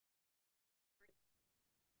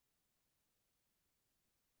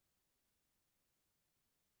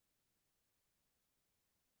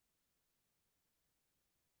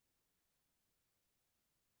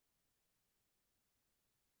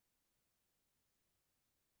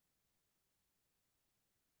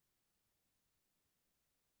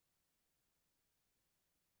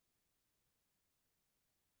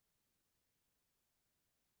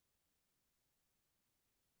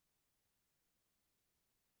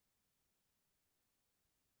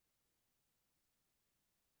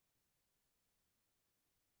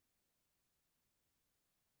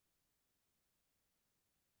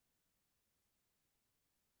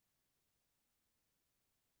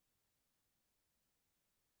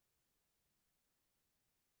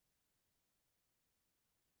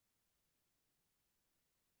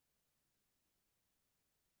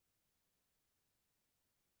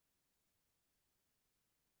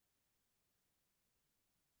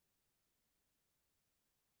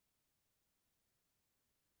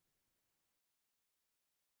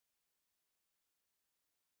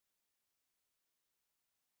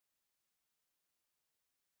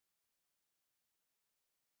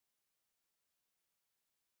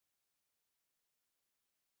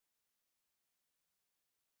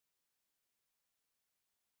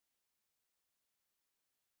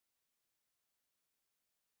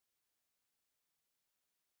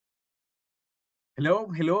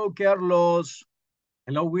Hello, Carlos.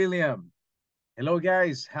 Hello, William. Hello,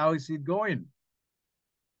 guys. How is it going?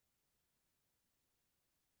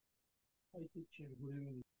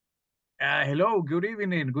 Hello, good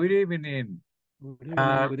evening. Good evening. Good evening,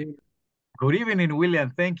 Uh, good evening. Good evening,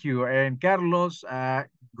 William. Thank you. And Carlos,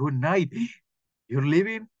 good night. You're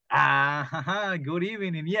leaving? Good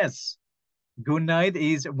evening. Yes. Good night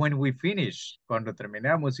is when we finish. Cuando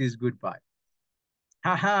terminamos is goodbye.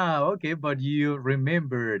 Okay, but you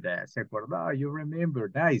remembered. Se acordó, you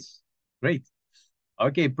remembered. Nice. Great.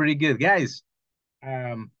 Okay, pretty good, guys.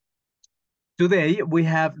 Um, Today we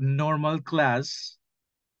have normal class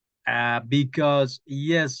because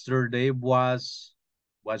yesterday was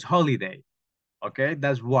holiday. Okay,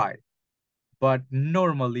 that's why. But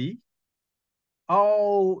normally,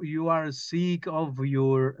 oh, you are sick of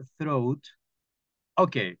your throat.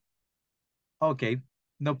 Okay, okay,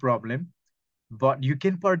 no problem. But you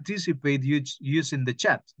can participate using the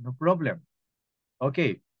chat, no problem.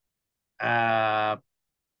 Okay, uh,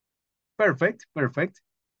 perfect, perfect.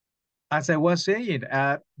 As I was saying,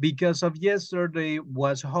 because of yesterday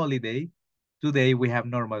was holiday, today we have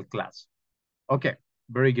normal class. Okay,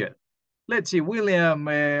 very good. Let's see, William,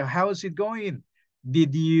 how's it going?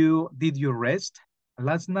 Did you rest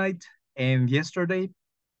last night and yesterday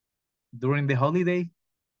during the holiday,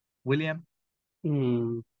 William?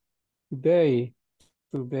 Mm, today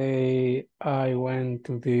I went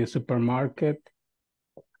to the supermarket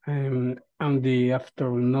and on the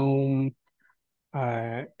afternoon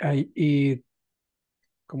I eat,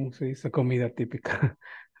 ¿cómo se dice? Comida típica.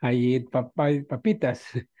 I eat papitas.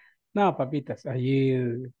 No, papitas. I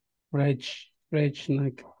eat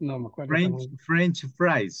no me acuerdo French cómo. French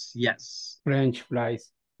fries, yes. French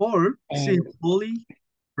fries Or and simply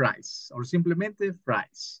fries, or simplemente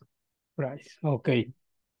fries. fries. Okay.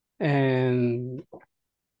 And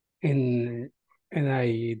and and I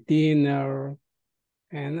eat dinner.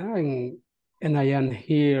 And I am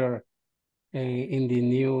here in the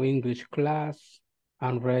new English class.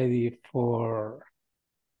 I'm ready for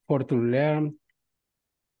to learn.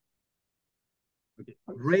 Okay,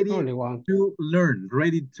 It's ready only one to learn,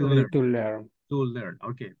 ready to ready learn, to learn. to learn.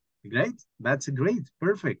 Okay, great. That's great.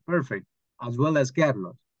 Perfect, perfect. As well as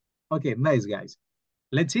Carlos. Okay, nice guys.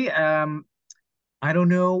 Let's see. I don't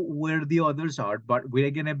know where the others are, but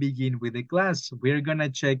we're gonna begin with the class. We're gonna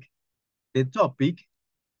check the topic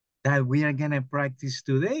that we are gonna practice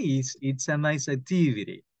today. It's a nice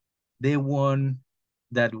activity, the one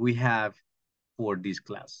that we have for this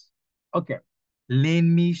class. Okay, let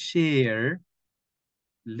me share.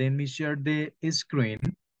 Let me share the screen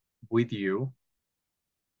with you.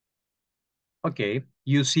 Okay,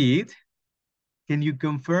 you see it? Can you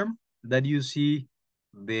confirm that you see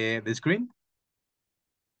the screen?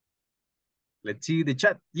 Let's see the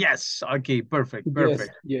chat. Yes. Okay, perfect, Yes,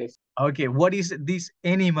 perfect. yes. Okay, what is this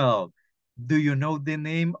animal? Do you know the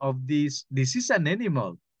name of this? This is an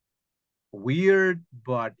animal. Weird,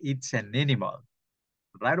 but it's an animal.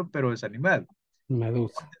 Raro, pero es animal.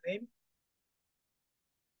 Medusa. What's the name?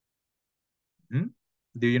 Hmm?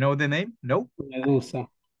 Do you know the name? No? Medusa.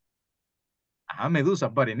 Medusa,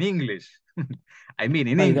 but in English. I mean,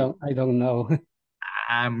 in English. I don't know.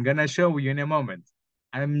 I'm gonna show you in a moment.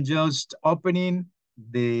 I'm just opening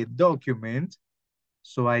the document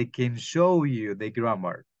so I can show you the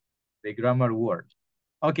grammar word.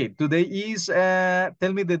 Okay, today is,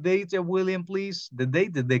 tell me the date, William, please. The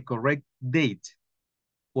date, the correct date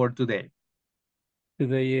for today.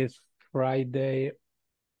 Today is Friday,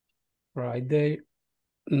 Friday,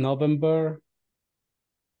 November,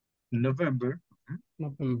 November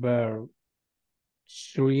November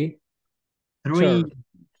 3, 3, 3rd,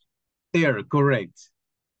 3rd, correct.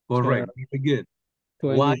 Correct, 3rd, very good.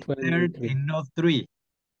 Why 3rd 2023. and not 3?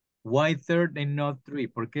 Why 3rd and not 3?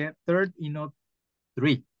 ¿Por qué 3rd y not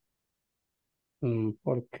 3?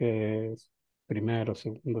 Porque es primero,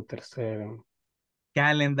 segundo, tercero.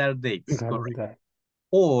 Calendar dates, correct. Calendar.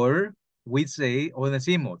 Or we say, o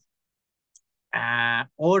decimos,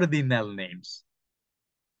 ordinal names.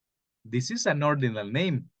 This is an ordinal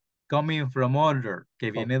name coming from order, que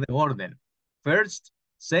Oh, viene de orden. First,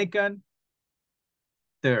 second,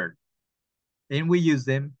 third. And we use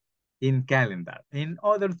them in calendar, in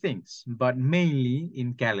other things, but mainly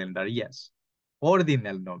in calendar, yes.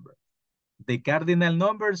 Ordinal number. The cardinal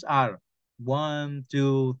numbers are 1,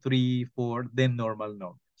 2, 3, 4, the normal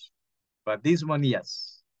numbers. But this one,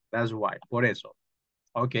 yes, that's why, por eso.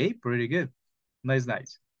 Okay, pretty good. Nice,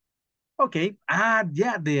 nice. Okay,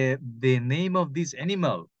 yeah, the name of this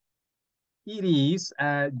animal. It is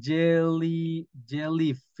a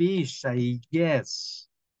jellyfish, I guess.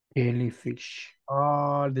 jellyfish.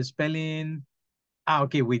 Oh, the spelling. Ah,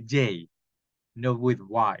 okay, with J, not with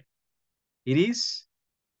Y. It is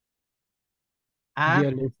a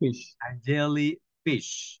Jellyfish.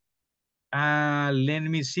 jellyfish. Let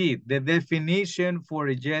me see. The definition for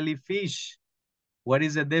a jellyfish. What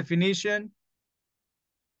is the definition?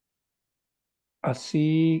 A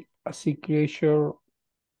sea creature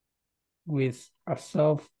with a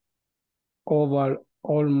soft, oval,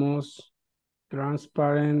 almost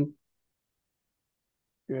transparent,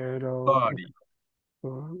 pero Body.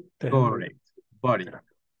 déjame ver. Correct. Body.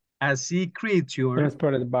 A sea creature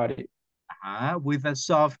Transparent body. with a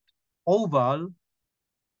soft, oval,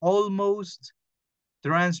 almost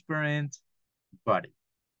transparent body.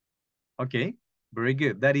 Okay, very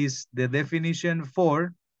good. That is the definition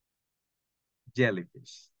for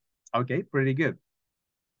jellyfish. Okay, pretty good.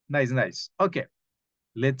 Nice, nice. Okay,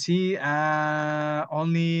 let's see. There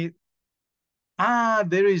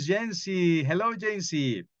is Jency. Hello,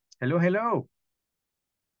 Jency. Hello, hello.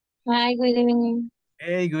 Hi, good evening.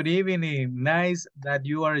 Hey, good evening. Nice that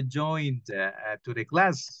you are joined to the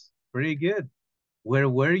class. Very good. Where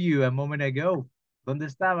were you a moment ago? ¿Dónde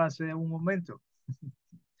estaba hace un momento?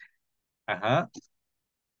 Ajá.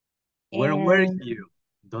 Where were Um, you?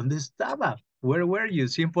 ¿Dónde estaba? Where were you?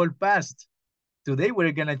 Simple past. Today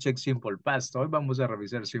we're gonna check simple past. Hoy vamos a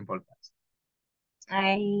revisar simple past.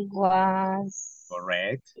 I was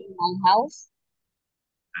Correct. in my house.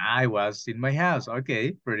 I was in my house.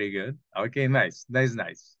 Okay, pretty good. Okay, nice, nice,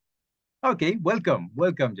 nice. Okay, welcome,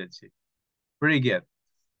 welcome, Jetsi. Pretty good.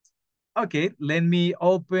 Okay, let me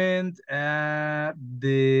open I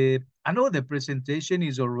know the presentation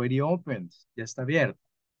is already opened. Ya está abierto.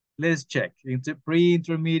 Let's check.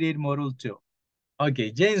 Pre-intermediate module 2.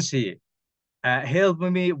 Okay, Jency, help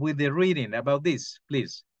me with the reading about this,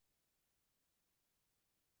 please.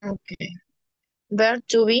 Okay. Verb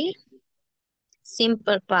to be,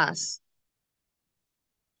 simple past.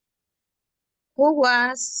 Who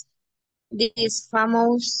was this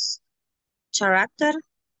famous character?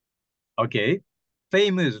 Okay,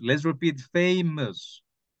 famous. Let's repeat famous.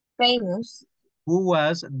 Famous. Who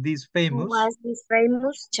was this Who famous was this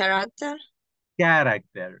famous character?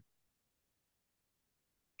 character?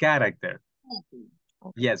 Character.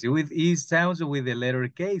 Okay. Yes, it sounds with the letter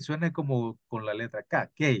K. Suena como con la letra K.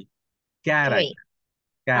 K. Okay. Character.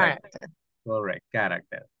 Character. Character. Correct.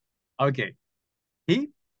 Character. Okay. He?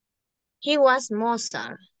 He was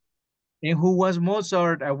Mozart. And who was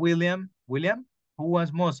Mozart, William? William? Who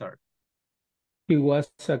was Mozart? He was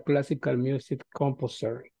a classical music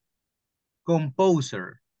composer.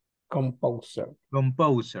 Composer. Composer.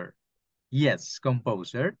 Composer. Yes,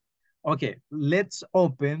 composer. Okay, let's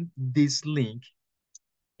open this link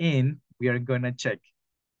and we are gonna check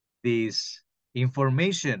this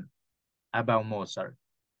information about Mozart.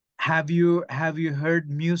 Have you heard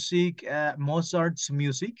music, Mozart's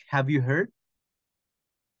music? Have you heard?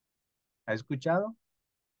 ¿Ha escuchado?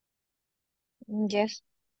 Yes.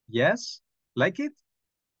 Yes? Like it?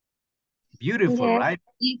 Beautiful, Yes. right?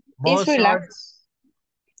 It's relaxed.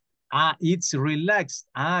 Mozart's. It's relaxed.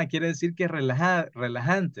 Quiere decir que es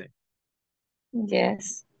relajante.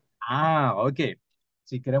 Yes. Ok.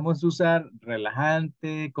 Si queremos usar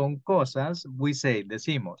relajante con cosas,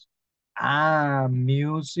 decimos,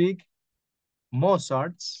 music,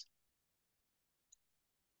 Mozart's.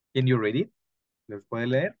 Can you read it? ¿Los puede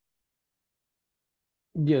leer?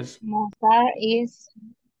 Yes. Mozart is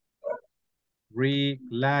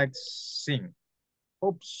Relaxing.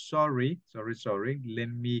 Oops, sorry. Let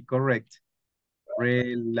me correct.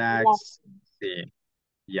 relaxed. Relaxing.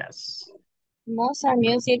 Yes. Mozart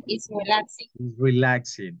music is relaxing.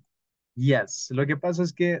 Relaxing. Yes. Lo que pasa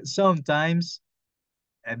es que sometimes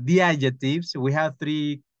the adjectives, we have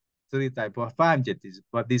three type of adjectives,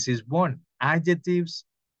 but this is one. Adjectives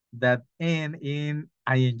that end in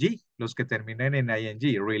ing, los que terminan en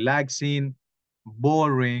ing, relaxing,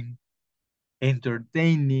 boring,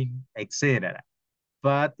 entertaining, etc.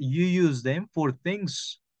 But you use them for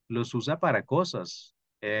things. Los usa para cosas.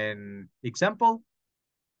 And example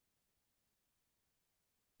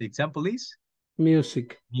is?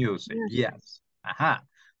 Music. Music, Yes. yes. Ajá.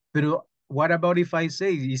 Pero, what about if I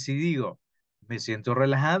say, y si digo, me siento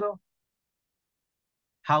relajado?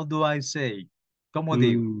 How do I say? ¿Cómo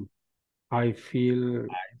digo? I feel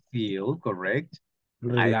Feel, correct. I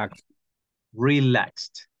relaxed.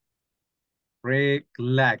 relaxed.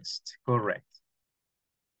 Relaxed, correct.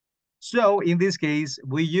 So, in this case,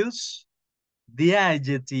 we use the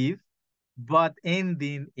adjective, but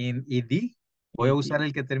ending in ed. Voy a usar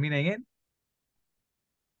el que termina en ed.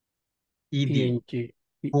 ing.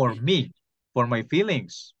 For me, for my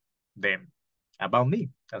feelings, then about me.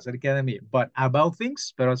 acerca de mí. But about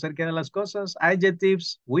things, pero acerca de las cosas,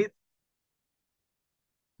 adjectives with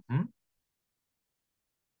ing.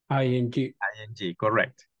 ing,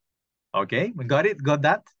 correct. Okay, got it, got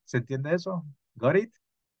that. ¿Se entiende eso? Got it?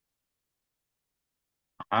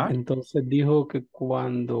 Ajá. Entonces dijo que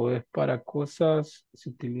cuando es para cosas se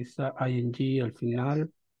utiliza ing al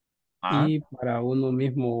final Ajá. y para uno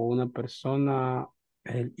mismo o una persona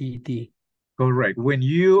el ed. Correct. When Si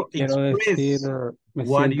you quiero decir express me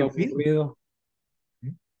what siento you feel. aburrido, que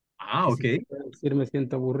si Okay. quiero decir me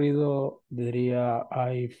siento aburrido, diría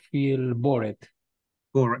I feel bored.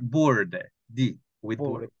 Correct. Bored. D. With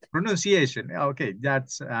Bored. pronunciation. Okay,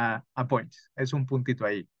 that's a point. Es un puntito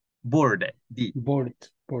ahí. Bored. D. Bored.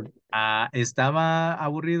 Bored. Estaba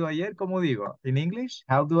aburrido ayer, ¿cómo digo? In English,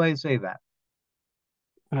 how do I say that?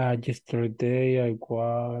 Yesterday I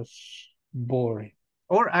was bored.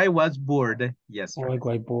 Or I was bored Or yesterday.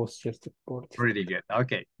 I was just bored. Pretty good.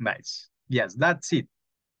 Okay, nice. Yes, that's it.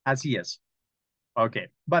 Así es. Okay,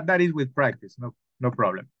 but that is with practice. No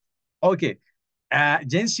problem. Okay,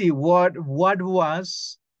 Jency, what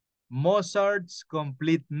was Mozart's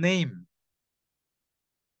complete name?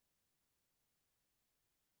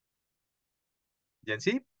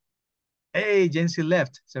 Jency? Hey, Jency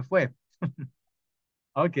left. Se fue.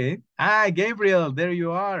 Okay. Gabriel, there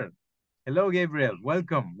you are. Hello, Gabriel.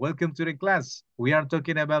 Welcome. Welcome to the class. We are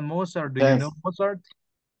talking about Mozart. Do you know Yes. Mozart?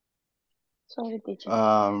 Sorry, teacher.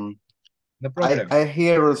 No problem. I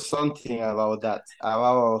hear something about that,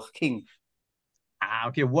 about him.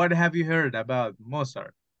 Okay. What have you heard about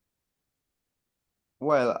Mozart?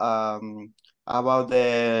 Well, about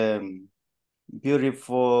the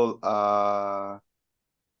beautiful, ¿cómo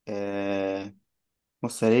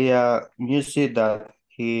sería? Music that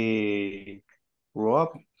he grew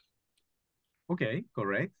up. Okay,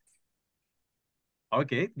 correct.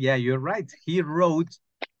 Okay, yeah, you're right. He wrote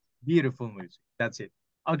beautiful music. That's it.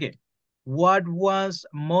 Okay. What was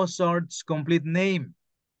Mozart's complete name?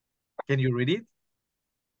 Can you read it?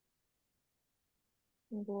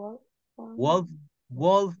 Wolf,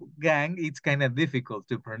 Wolfgang, it's kind of difficult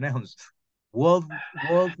to pronounce.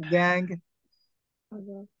 Wolfgang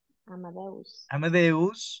Amadeus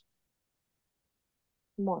Amadeus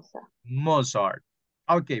Mozart. Mozart.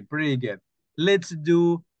 Okay, pretty good. Let's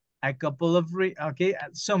do a couple of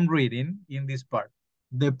some reading in this part.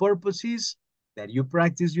 The purpose is that you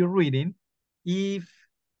practice your reading if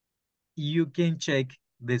you can check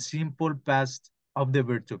the simple past of the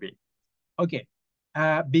verb to be. Okay,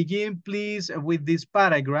 begin please with this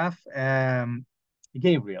paragraph.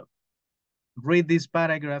 Gabriel, read this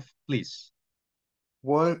paragraph, please.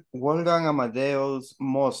 Wolfgang Amadeus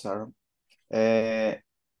Mozart,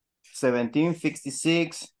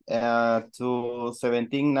 1756 to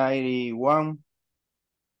 1791,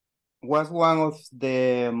 was one of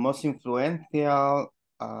the most influential,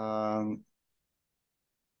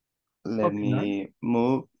 let me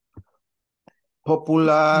move,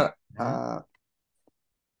 popular,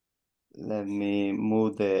 let me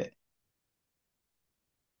move the...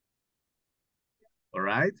 All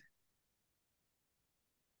right.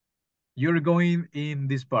 You're going in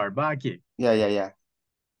this part, back here. Yeah.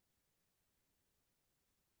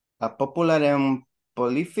 A popular and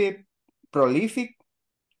prolific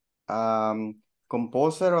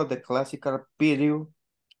composer of the classical period.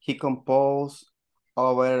 He composed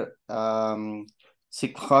over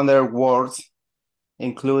 600 works,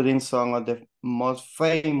 including some of the most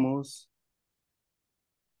famous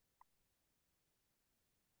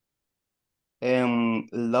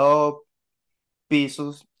love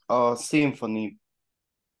pieces of symphony,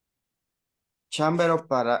 chamber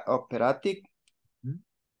operatic,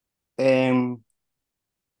 and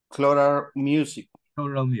choral music.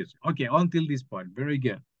 Choral music. Okay, until this point. Very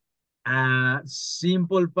good.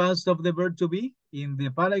 Simple past of the verb to be in the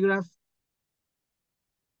paragraph.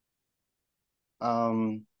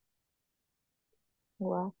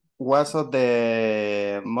 Was of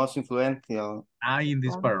the most influential. In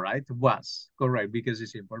this part, right? Was. Correct, because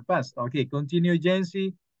it's simple past. Okay, continue,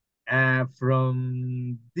 Jency.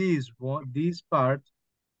 From this part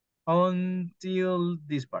until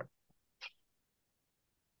this part.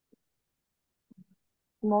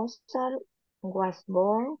 Mozart was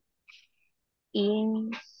born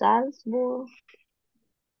in Salzburg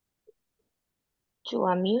to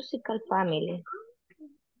a musical family.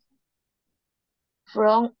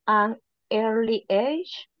 From an early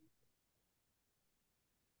age,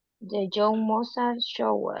 the young Mozart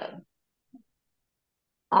showed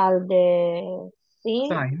all the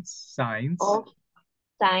signs of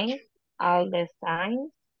all the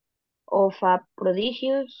signs of a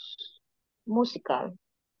prodigious musical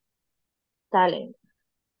talent.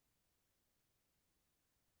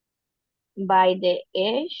 by the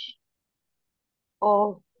age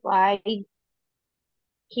of 5,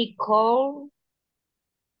 he could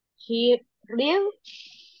hear, read,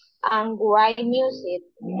 and write music,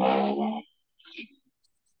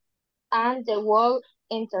 and the world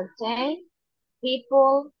entertain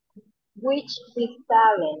people with his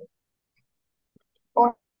talent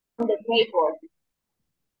on the table.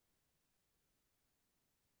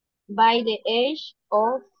 By the age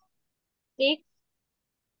of 6,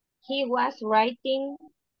 he was writing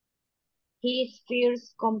his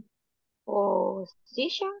first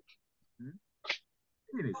composition.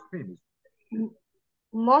 Finish.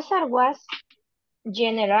 Mozart was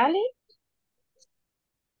generally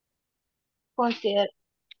considered,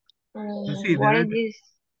 what is Considered, this?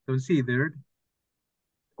 considered,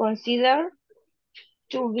 Considered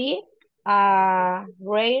to be a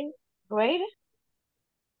rare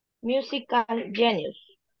musical genius.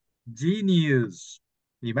 genius.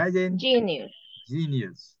 Imagine, Genius.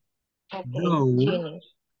 genius. Okay, Though,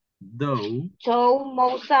 genius. though, So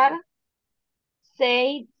Mozart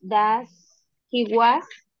said that he was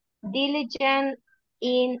diligent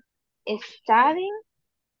in studying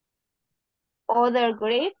other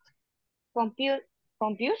great compu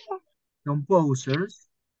composer, composers,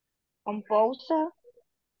 composer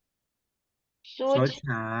such such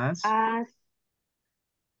as as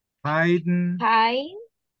Haydn Haydn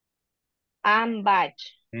and Bach.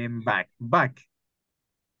 and Bach. Bach.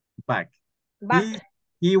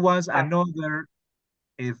 He was Bach. another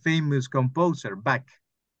famous composer, Bach.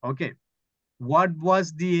 Okay. What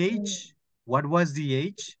was the age? What was the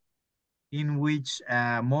age in which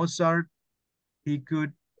Mozart he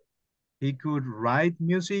could write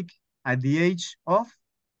music at the age of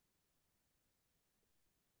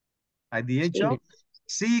Six.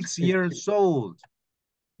 6 years old,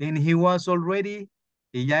 and he was already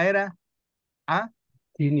y ya era a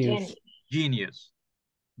Genius. genius.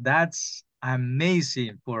 That's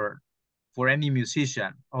amazing for any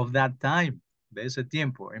musician of that time, de ese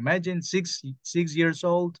tiempo. Imagine 6 years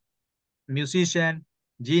old, musician,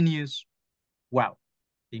 genius. Wow,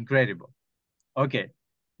 incredible. Okay,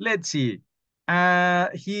 let's see. Here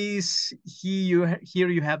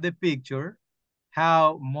you have the picture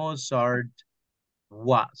how Mozart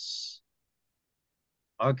was.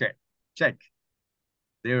 Okay, check.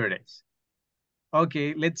 There it is.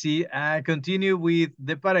 Okay, let's see. Continue with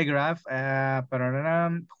the paragraph.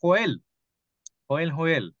 Joel.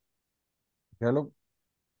 Joel. Hello.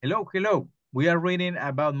 Hello. We are reading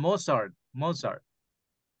about Mozart.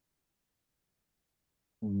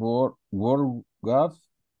 Wolfgang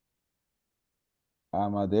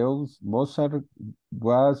Amadeus Mozart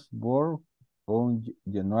was born on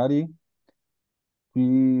January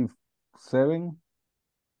 7,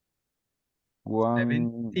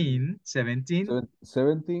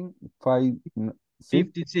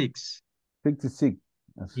 56 56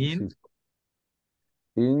 in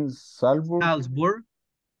in Salzburg,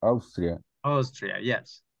 Austria.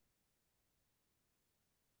 Yes.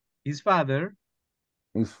 His father,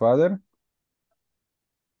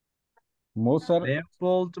 Mozart,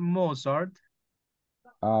 Leopold Mozart,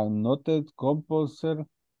 a noted composer,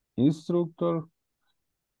 instructor,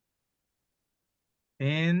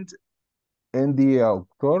 and the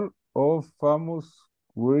author of famous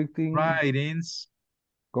writings,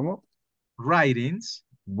 ¿cómo? Writings,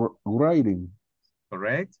 Writing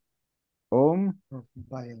correct? on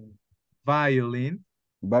Violin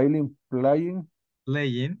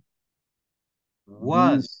playing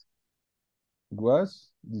was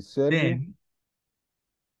the service then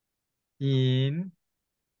in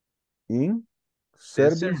in the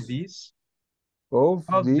service service of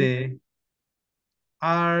of the the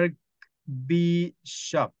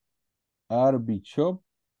Archbishop Archbishop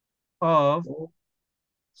of of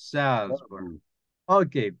Salzburg.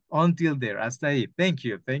 Okay, until there, hasta ahí. Thank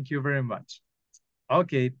you very much.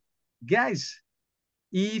 Okay, guys,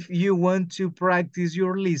 if you want to practice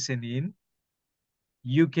your listening,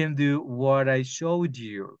 you can do what I showed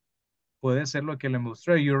you. Puede hacer lo que le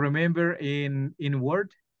mostré. You remember in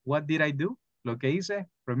Word, what did I do? Lo que hice,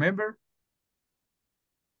 remember?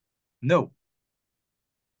 No.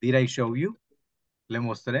 Did I show you? Le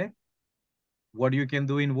mostré. What you can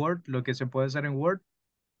do in Word, lo que se puede hacer en Word.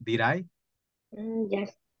 Did I?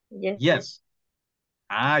 Yes. Yes.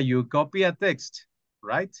 You copy a text,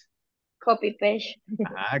 right? Copy paste.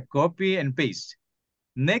 Copy and paste.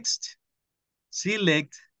 Next,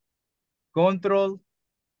 select Control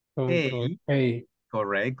A.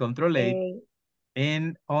 Correct, Control A.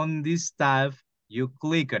 And on this tab, you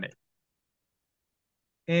click on it.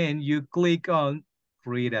 And you click on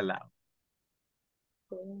Read Aloud.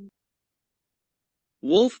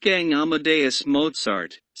 Wolfgang Amadeus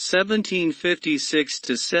Mozart, 1756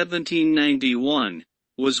 to 1791,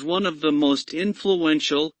 was one of the most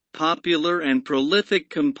influential, popular and prolific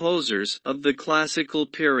composers of the classical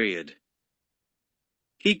period.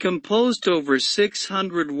 He composed over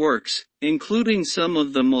 600 works, including some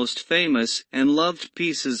of the most famous and loved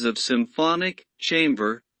pieces of symphonic,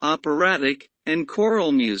 chamber, operatic, and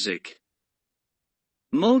choral music.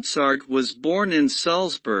 Mozart was born in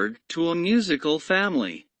Salzburg to a musical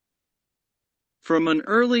family. From an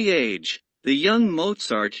early age, the young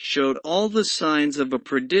Mozart showed all the signs of a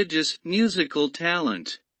prodigious musical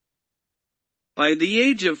talent. By the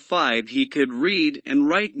age of 5 he could read and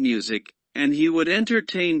write music, and he would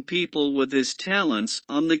entertain people with his talents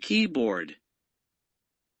on the keyboard.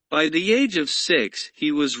 By the age of 6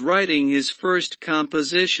 he was writing his first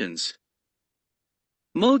compositions.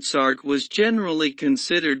 Mozart was generally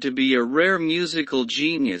considered to be a rare musical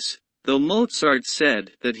genius, though Mozart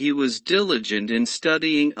said that he was diligent in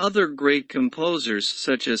studying other great composers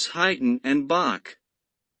such as Haydn and Bach.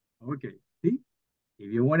 Okay, see?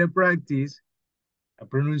 If you want to practice a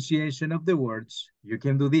pronunciation of the words, you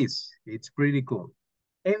can do this. It's pretty cool.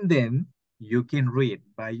 And then you can read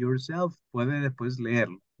by yourself. Puede después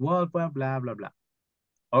leerlo. Blah, blah, blah, blah, blah.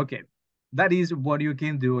 Okay, that is what you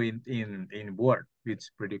can do in Word.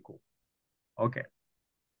 It's pretty cool. Okay.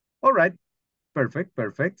 All right. Perfect,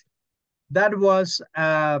 perfect. That was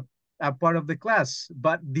a part of the class,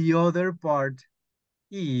 but the other part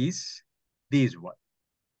is this one.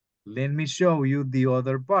 Let me show you the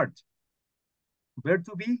other part. Verb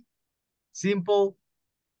to be, simple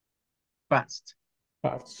past.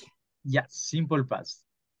 Past. Yes, simple past.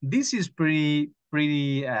 This is pretty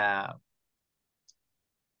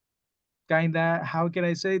kinda, how can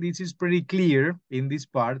I say? This is pretty clear in this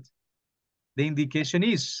part. The indication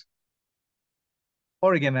is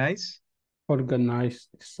organize. Organize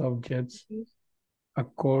subjects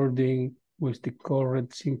according with the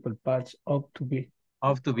correct simple past ought to be.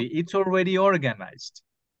 Ought to be. It's already organized.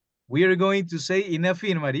 We are going to say in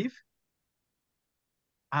affirmative.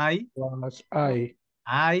 I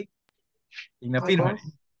in affirmative.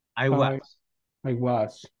 I was. I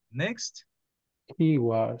was. Next. He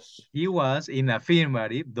was. He was in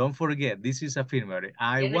affirmative. Don't forget, this is affirmative.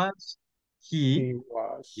 I was. He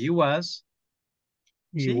was. He was.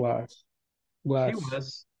 He She was. She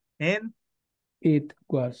was. And it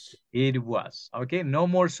was. It was. Okay, no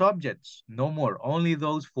more subjects. No more. Only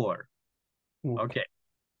those 4. Okay.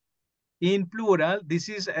 In plural, this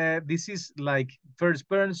is like first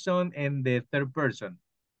person and the third person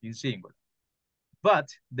in singular. But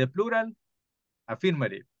the plural,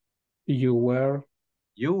 affirmative. You were.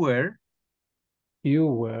 You were. You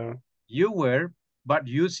were. You were, but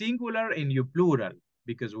you singular and you plural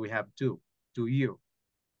because we have 2. To you.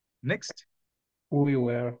 Next. We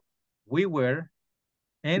were. We were.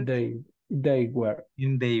 And they were.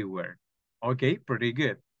 And they were. Okay, pretty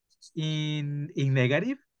good. In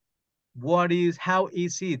negative, how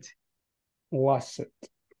is it? Was it?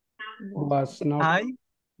 Was not. I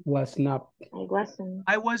was not. I wasn't.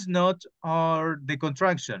 I was not, or the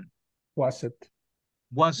contraction. Was it?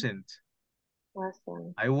 Wasn't.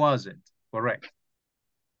 Wasn't. I wasn't. Correct.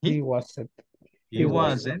 He wasn't. He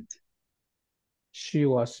wasn't. She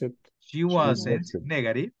wasn't. She wasn't.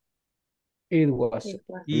 Negative. It wasn't.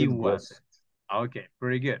 He wasn't. Okay,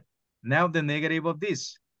 pretty good. Now the negative of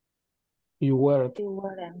this. You weren't. You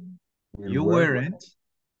weren't. You weren't.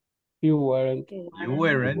 You weren't. You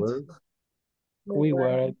weren't. We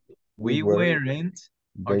weren't. We weren't.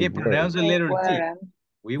 Okay, pronounce the letter T.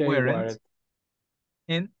 We weren't.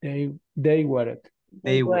 And they weren't.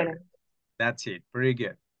 They weren't. That's it. Pretty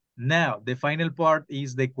good. Now, the final part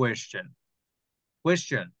is the question.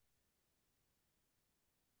 Question.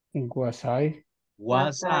 Was I?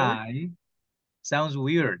 Was I? Sounds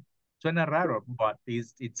weird. Suena raro, but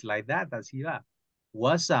it's like that, así va.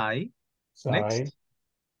 Was I? Next.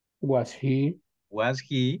 Was he? Was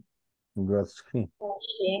he? Was he?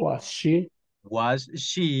 Was she? Was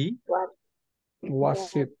she?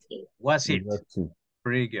 Was it? Was it?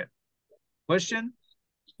 Pretty good. Question?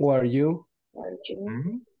 Were you?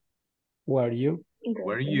 Mm-hmm. Were you?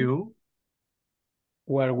 Were you?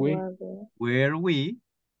 Were we? Were we?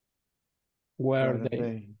 Were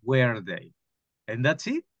they? Were they? And that's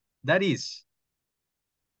it. That is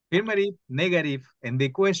affirmative, negative, and the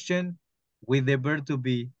question with the verb to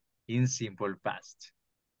be in simple past.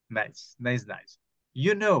 Nice, nice, nice.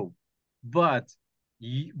 You know, but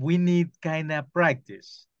we need kind of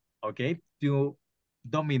practice, okay, to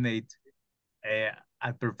dominate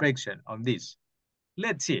at perfection on this.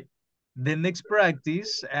 Let's see. The next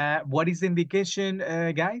practice, what is the indication,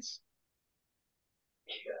 guys?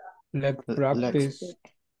 Let's Let's practice.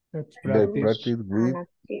 Let's Let's practice. practice with An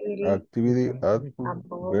activity activity at about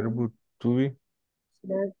verb to be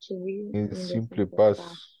verb to be in in the simple simple past.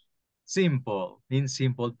 past. Simple, in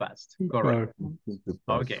simple past. Correct. Simple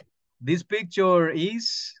past. Okay. This picture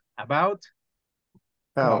is about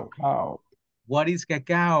Cow. Cacao. what is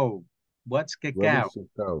cacao? What's What cacao? is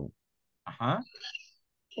a cow? Uh-huh.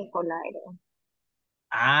 Chocolate.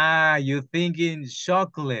 Ah, you're thinking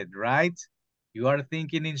chocolate, right? You are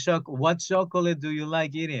thinking in chocolate. What chocolate do you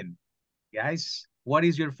like eating? Guys, what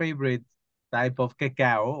is your favorite type of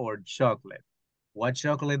cacao or chocolate? What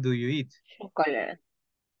chocolate do you eat? Chocolate.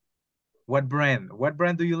 What brand? What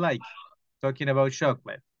brand do you like? Talking about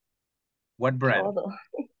chocolate. What brand? Todo.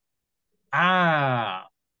 Ah,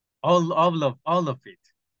 all of it.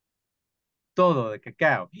 Todo de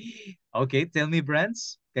cacao. Okay, tell me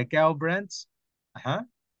brands. Cacao brands. Uh-huh.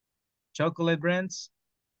 Chocolate brands.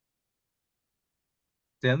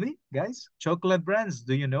 Tell me, guys. Chocolate brands.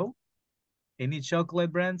 Do you know any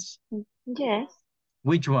chocolate brands? Yes.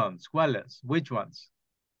 Which ones? ¿Cuáles? Which ones?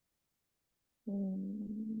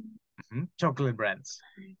 Mm, Chocolate brands.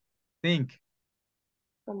 Think.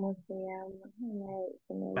 ¿Cómo se llama?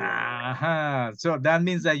 Se me olvidó. Ajá. So that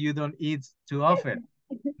means that you don't eat too often.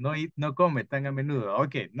 No come tan a menudo.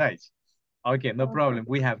 Okay, nice. Okay, no problem.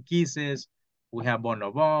 We have Kisses. We have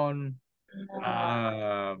Bonobon.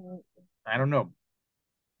 I don't know.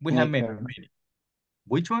 We have many. Snicker.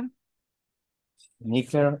 Which one?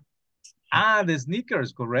 Snicker. Ah, the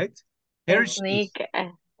Snickers, correct? Hershey's. Sneak.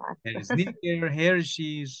 Snicker,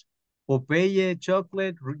 Hershey's, Popeye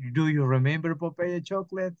chocolate. Do you remember Popeye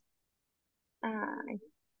chocolate?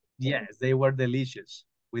 Yes, they were delicious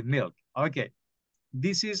with milk. Okay.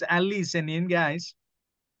 This is a listening, guys.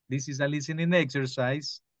 This is a listening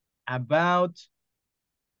exercise about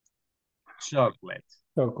chocolate.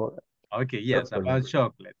 Chocolate. Okay, yes, Chocolate. about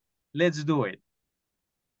chocolate. Let's do it.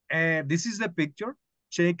 This is the picture.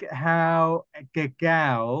 Check how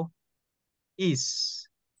cacao is.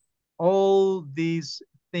 All these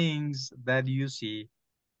things that you see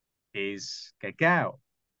is cacao.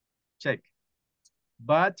 Check.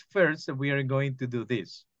 But first, we are going to do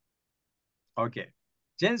this. Okay.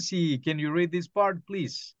 Jency, can you read this part,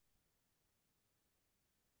 please?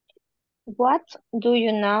 What do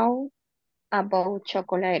you know about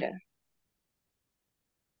chocolate?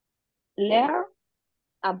 Learn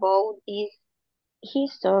about the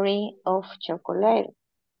history of chocolate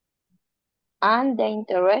and the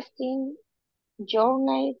interesting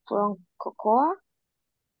journey from cocoa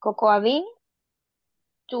bean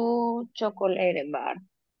to chocolate bar.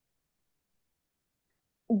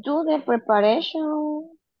 Do the preparation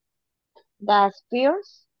that's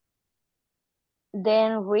first,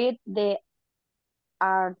 then read the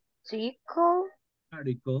article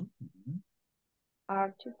Article.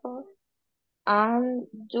 and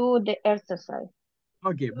do the exercise.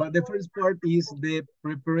 Okay, but the first part is the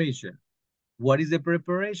preparation. What is the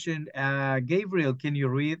preparation? Gabriel, can you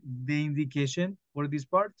read the indication for this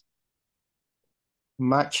part?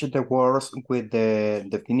 Match the words with the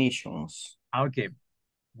definitions. Okay,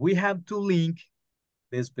 we have to link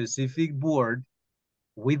the specific word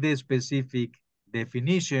with the specific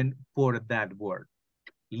definition for that word.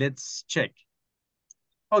 Let's check.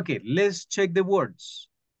 Okay, let's check the words.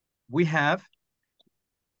 We have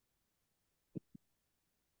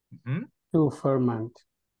To ferment.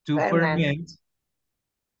 to ferment,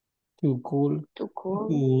 To cool. To cool,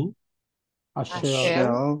 cool, A a shell.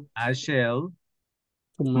 shell, a shell,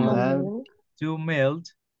 To to melt. milk, to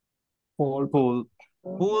melt, Pulp. Pulp.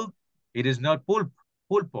 pulp. It is not pulp,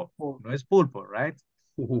 pulpo. Pulp. No es pulpo, right?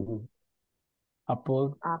 A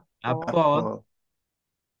pulp. A pod, pod,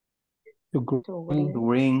 To to grind.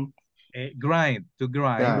 green, grind, to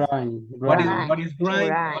grind. Grind. Grind. What is Grind. grind?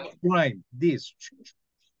 grind. What is grind? This.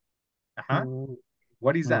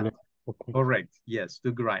 What is that? Okay. Correct. Yes,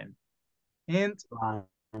 to grind. And Grind.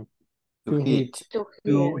 To heat. to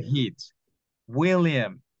to heat, heat.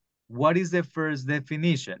 William, what is the first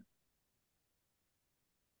definition?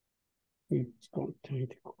 It contains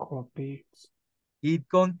the cocoa beans. It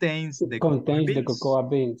contains the cocoa Contains the beans. cocoa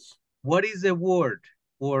beans. What is the word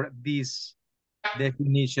for this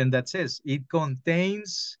definition that says it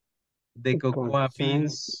contains the It cocoa contains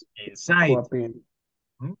beans inside? Cocoa bean.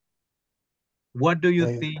 What do you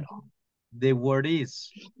Right. think the word is?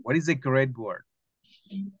 What is the correct word?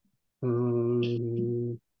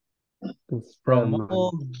 To From ferment.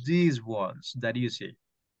 all these ones that you see.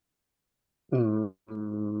 Mm,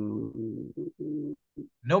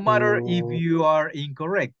 No matter if to you are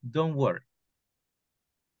incorrect, don't worry.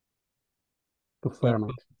 It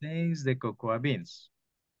ferment. contains the cocoa beans.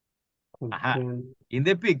 Aha. Contain. In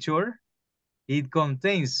the picture, it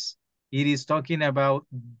contains, it is talking about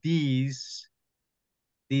this,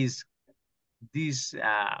 I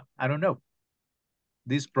don't know,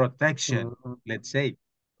 this protection, let's say.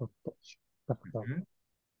 Mhm.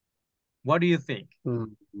 What do you think?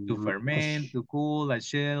 To ferment, to cool, a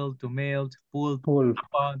shell, to melt, pulp, Pulp. a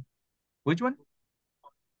pod. Which one?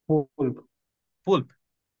 Pulp. Pulp.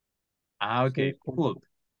 Ah, okay, Sí, pulp. pulp.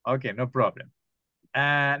 Okay, no problem.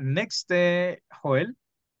 Next, Joel.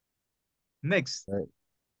 Next.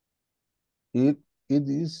 It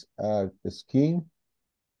is a skin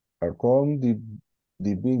around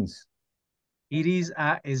the beans. It is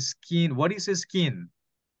a skin. What is a skin?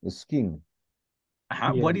 Skin.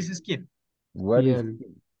 What Piel. is a skin? What is Piel.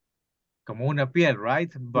 skin? Como una piel,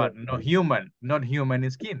 right? But Piel. no human, not human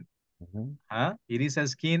skin. Mhm. It is a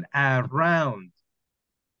skin around.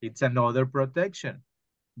 It's another protection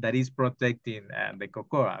that is protecting the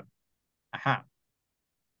cocoa.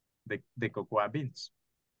 The cocoa beans.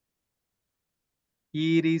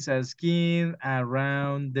 It is a skin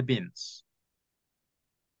around the beans.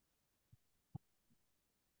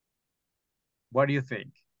 What do you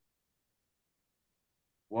think?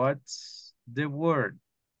 What's the word?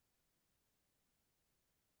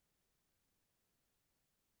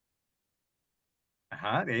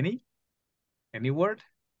 Any? Any word?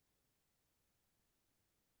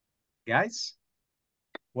 Guys,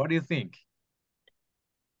 what do you think?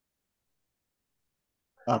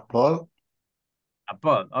 A pod. A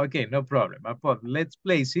pod. Okay, no problem. A pod. Let's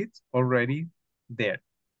place it already there.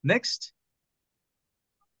 Next.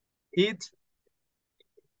 It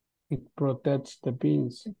protects the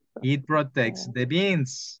beans. protects the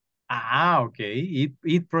beans. Okay.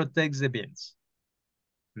 It protects the beans.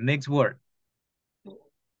 Next word.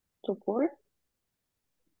 To cool.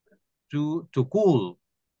 To cool.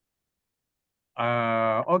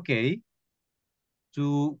 Okay.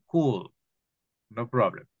 To cool. No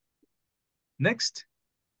problem. Next.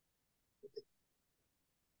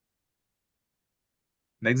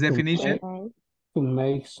 Next definition. To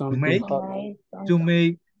make something hot. To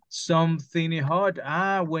make something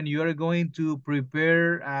hot. When you are going to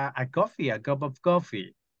prepare a coffee, a cup of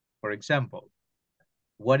coffee, for example.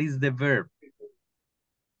 What is the verb?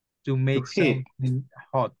 To make heat. something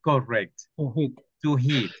hot. Correct. To heat. To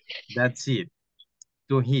heat. That's it.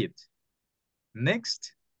 To heat.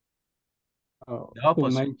 Next. The To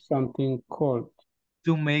opposite. make something cold.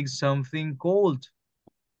 To make something cold.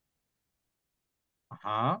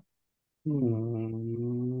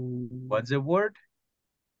 What's the word?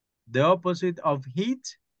 The opposite of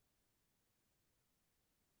heat?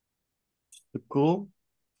 To cool.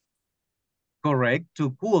 Correct.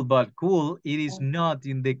 To cool, but cool, it is not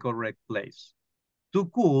in the correct place. To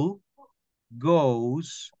cool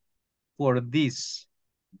goes for this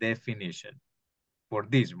definition. For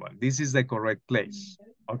this one. This is the correct place.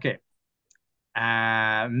 Okay.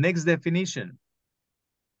 Next definition.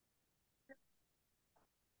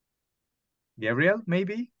 Gabriel,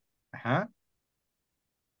 maybe? To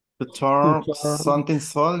turn something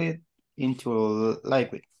solid into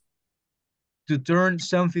liquid. To turn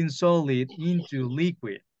something solid into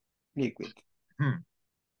liquid. Liquid.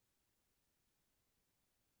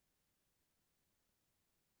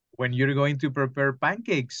 When you're going to prepare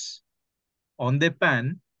pancakes on the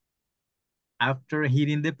pan, after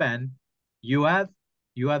heating the pan, you add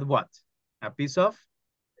what? A piece of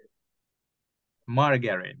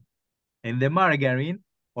margarine. And the margarine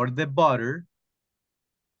or the butter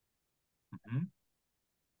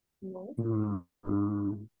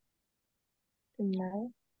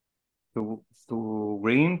To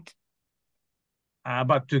grind.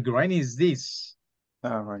 but to grind is this.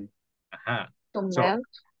 Right. To melt.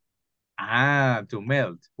 To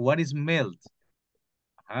melt. What is melt?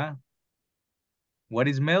 What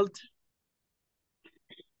is melt?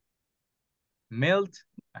 Melt.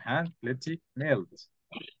 Let's see. Melt.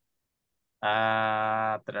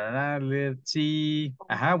 Let's see.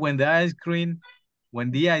 When the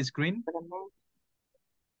ice cream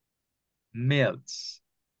melts.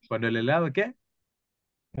 Cuando el helado, ¿qué?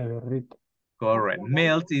 Se derrite. Correct.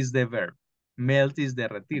 Melt is the verb. Melt is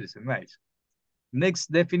derretirse. Nice. Next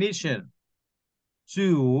definition.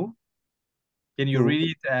 To. Can you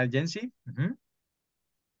read it, Jency?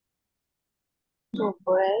 To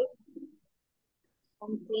break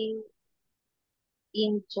something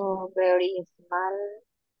into very small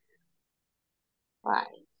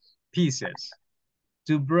pieces.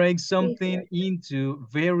 To break something into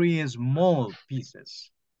very small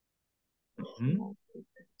pieces.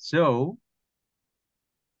 So,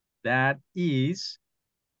 that is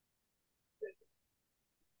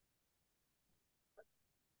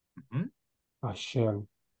A shell.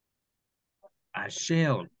 A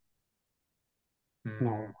shell.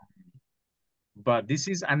 No. But this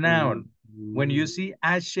is a noun. When you see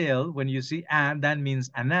a shell, when you see a, that means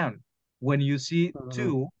a noun. When you see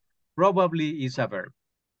to, probably is a verb.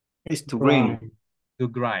 It's to grind. To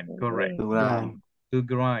grind, correct. To grind. To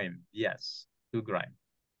grind, yes, to grind.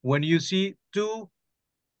 When you see to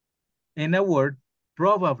in a word,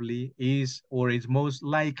 probably is or is most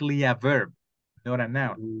likely a verb, not a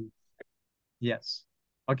noun. Yes.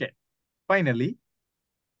 Okay. Finally.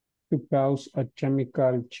 To cause a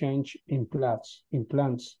chemical change in plants.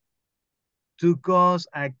 To cause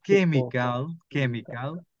a chemical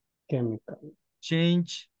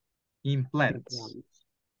change in plants.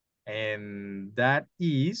 And that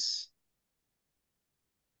is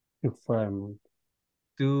to ferment.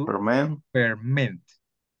 To ferment.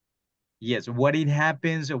 Yes, what it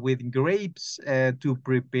happens with grapes to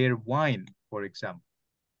prepare wine, for example,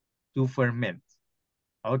 to ferment.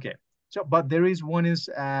 Okay, so but there is one is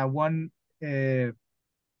one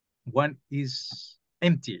is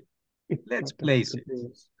empty. Let's place it.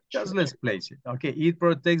 Just let's place it. Okay, it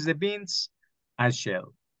protects the beans as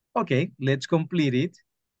shell. Okay, let's complete it.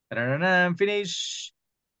 Finish.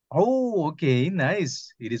 Oh, okay,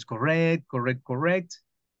 nice. It is correct.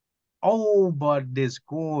 Oh, but the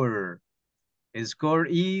score. The score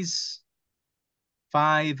is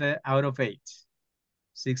 5 out of 8.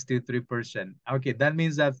 63%. Okay, that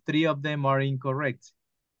means that 3 of them are incorrect.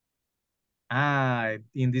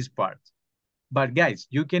 In this part. But guys,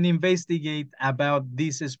 you can investigate about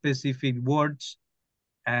these specific words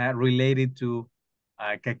related to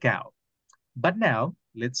cacao. But now,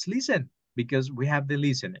 let's listen because we have the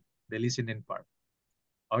listening part.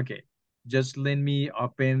 Okay, just let me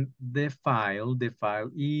open the file. The file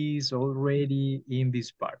is already in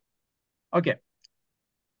this part. Okay,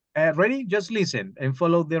 ready? Just listen and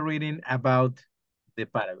follow the reading about the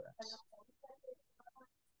paragraphs.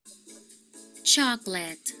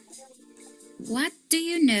 Chocolate. What do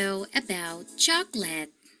you know about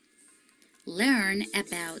chocolate? Learn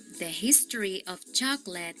about the history of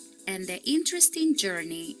chocolate and the interesting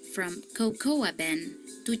journey from cocoa bean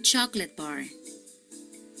to chocolate bar.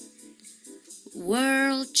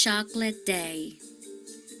 World Chocolate Day.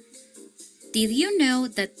 Did you know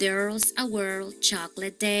that there's a World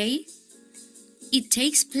Chocolate Day? It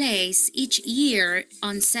takes place each year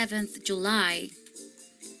on 7th July.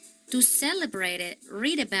 To celebrate it,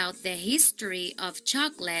 read about the history of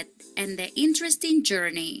chocolate and the interesting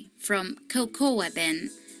journey from cocoa bean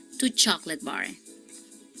to chocolate bar.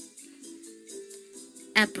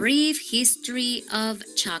 A brief history of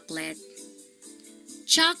chocolate.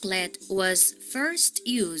 Chocolate was first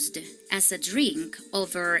used as a drink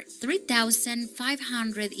over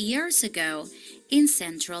 3,500 years ago in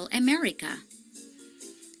Central America.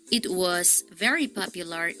 It was very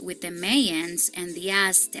popular with the Mayans and the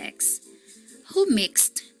Aztecs, who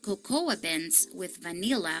mixed cocoa beans with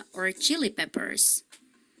vanilla or chili peppers.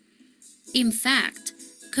 In fact,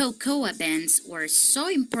 cocoa beans were so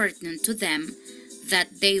important to them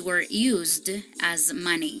that they were used as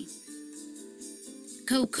money.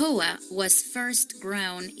 Cocoa was first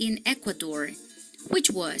grown in Ecuador,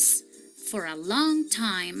 which was, for a long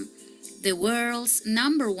time, the world's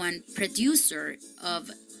 #1 producer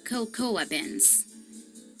of cocoa beans.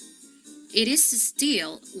 It is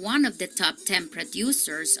still one of the top 10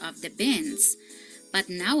 producers of the beans, but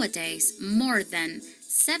nowadays more than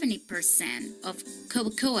 70% of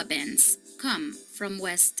cocoa beans come from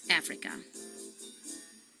West Africa.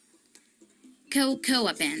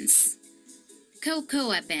 Cocoa beans.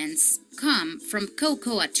 Cocoa beans come from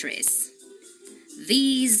cocoa trees.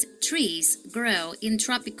 These trees grow in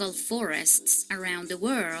tropical forests around the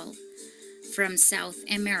world, from South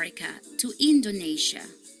America to Indonesia.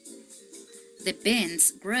 The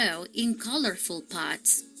beans grow in colorful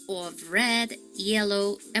pots of red,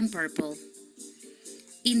 yellow, and purple.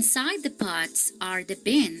 Inside the pots are the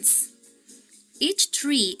beans. Each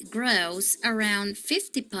tree grows around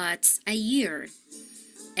 50 pots a year,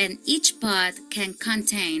 and each pot can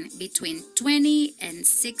contain between 20 and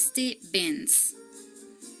 60 beans.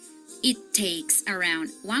 It takes around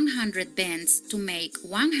 100 beans to make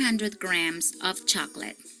 100 grams of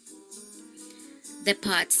chocolate. The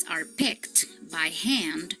pods are picked by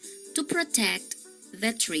hand to protect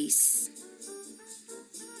the trees.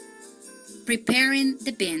 Preparing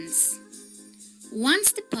the beans.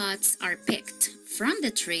 Once the pods are picked from the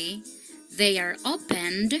tree, they are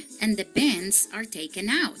opened and the beans are taken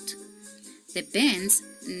out. The beans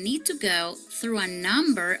need to go through a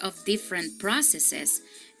number of different processes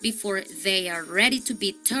before they are ready to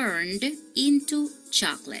be turned into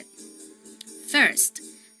chocolate. First,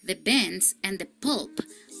 The beans and the pulp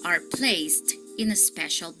are placed in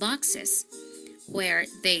special boxes where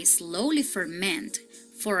they slowly ferment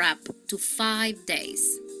for up to 5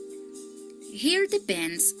 days. Here the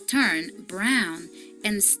beans turn brown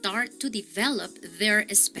and start to develop their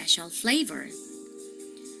special flavor.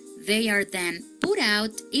 They are then put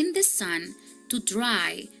out in the sun to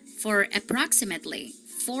dry for approximately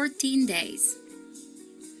 14 days.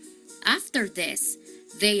 After this,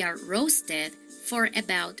 they are roasted for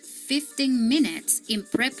about 15 minutes in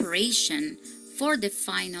preparation for the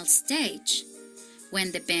final stage,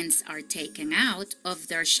 when the beans are taken out of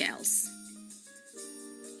their shells.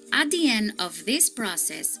 At the end of this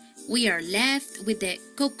process, we are left with the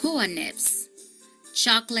cocoa nibs,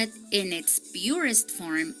 chocolate in its purest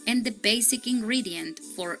form and the basic ingredient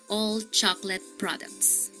for all chocolate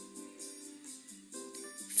products.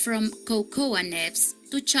 From cocoa nibs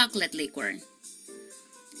to chocolate liquor.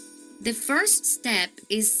 The first step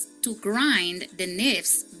is to grind the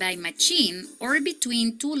nibs by machine or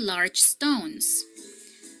between two large stones.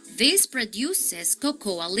 This produces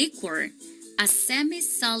cocoa liquor, a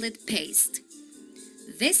semi-solid paste.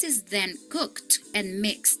 This is then cooked and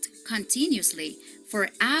mixed continuously for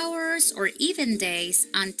hours or even days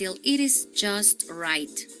until it is just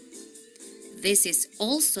right. This is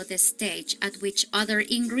also the stage at which other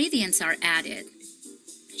ingredients are added: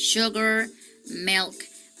 sugar, milk,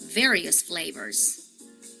 various flavors.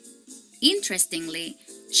 Interestingly,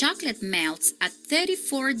 chocolate melts at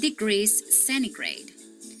 34 degrees centigrade.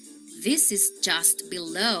 This is just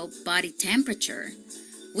below body temperature,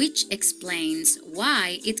 which explains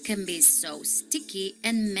why it can be so sticky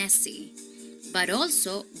and messy, but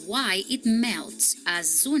also why it melts as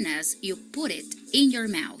soon as you put it in your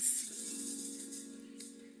mouth.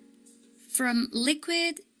 From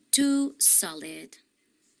liquid to solid.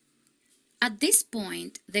 At this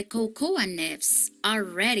point, the cocoa nibs are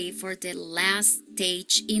ready for the last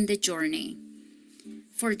stage in the journey.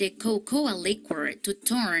 For the cocoa liquor to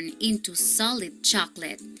turn into solid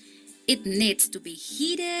chocolate, it needs to be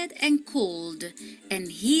heated and cooled and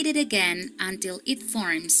heated again until it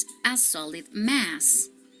forms a solid mass.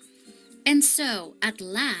 And so, at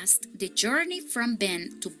last, the journey from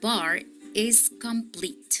bin to bar is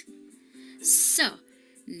complete. So,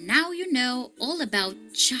 now you know all about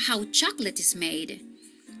how chocolate is made.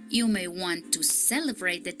 You may want to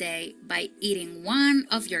celebrate the day by eating one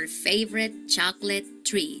of your favorite chocolate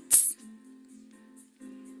treats.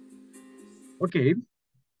 Okay,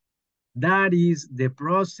 that is the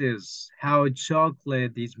process, how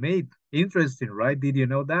chocolate is made. Interesting, right? Did you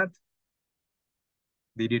know that?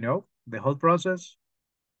 Did you know the whole process?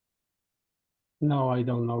 No, I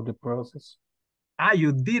don't know the process. Ah,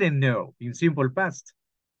 you didn't know in simple past.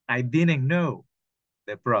 I didn't know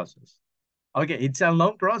the process. Okay, it's a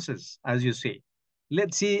long process, as you see.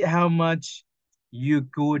 Let's see how much you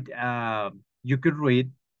could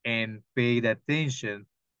read and pay attention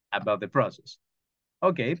about the process.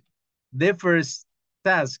 Okay, the first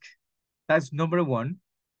task number 1.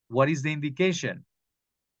 What is the indication?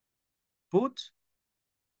 Put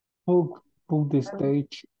Put the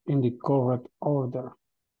stage in the correct order.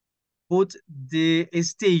 Put the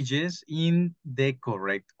stages in the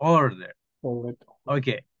correct order. Correct.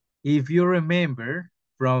 Okay, if you remember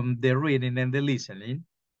from the reading and the listening,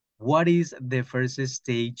 what is the first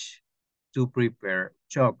stage to prepare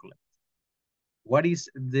chocolate? What is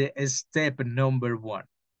the step number 1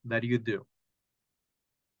 that you do?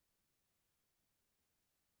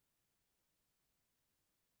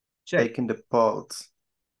 Check. Taking the pods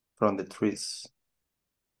from the trees.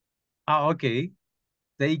 Okay.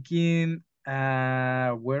 Taking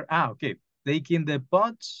okay. Taking the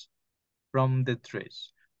pods from the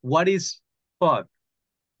trees. What is pod?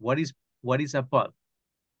 What is a pod?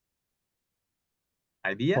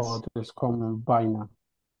 Ideas? Pod is common vaina.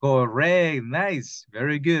 Correct. Nice.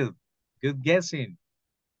 Very good. Good guessing.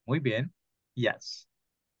 Muy bien. Yes.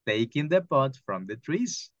 Taking the pods from the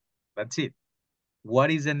trees. That's it.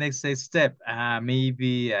 What is the next step?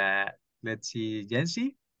 Maybe let's see,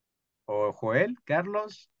 Jency or Joel,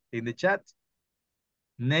 Carlos in the chat.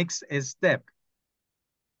 Next step.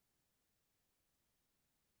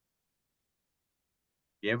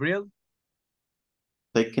 Gabriel?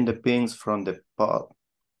 Taking the beans from the pod.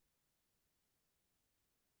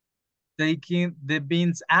 Taking the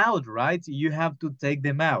beans out, right? You have to take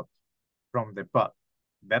them out from the pot.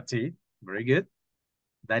 That's it. Very good.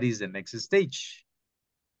 That is the next stage.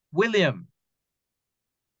 William.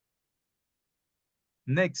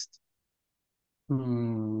 Next.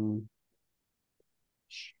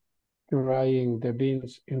 Drying the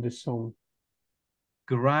beans in the sun.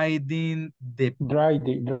 Grinding the...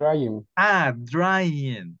 Drying.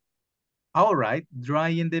 Drying. All right,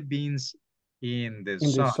 drying the beans in the In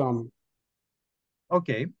sun. the sun.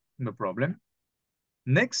 Okay, no problem.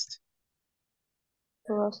 Next.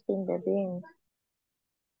 Roasting the beans.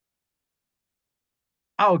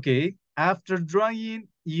 Okay, after drying,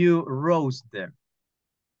 you roast them.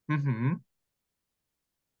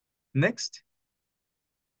 Next.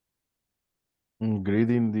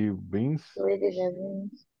 Grinding the beans. Grinding the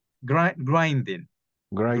beans. Grinding.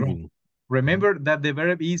 Grinding. Remember that the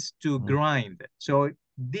verb is to grind. So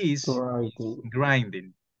this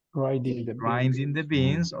grinding. Grinding the beans. Grinding the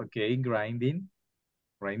beans. Okay, grinding.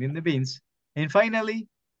 Grinding the beans. And finally,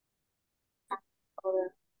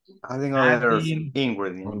 adding other adding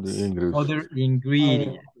ingredients. other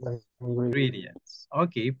ingredients.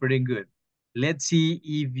 Okay, pretty good. Let's see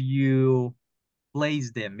if you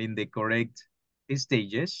place them in the correct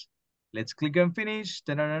stages. Let's click on finish.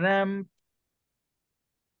 Ta-da-da-dam.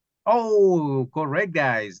 Oh, correct,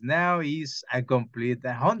 guys. Now is a complete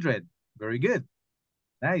 100. Very good.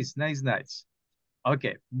 Nice, nice, nice.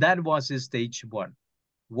 Okay, that was stage 1.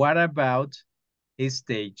 What about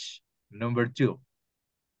stage number 2?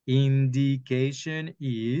 Indication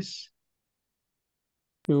is...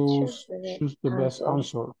 Choose the best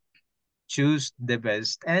answer. Choose the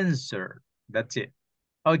best answer. That's it.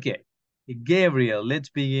 Okay, Gabriel, let's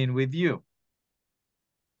begin with you.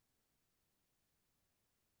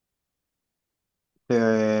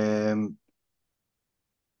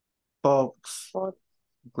 Pods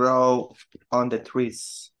grow on the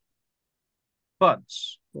trees.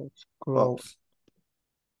 Pods. Grow.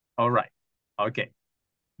 All right. Okay.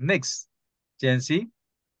 Next, Jency.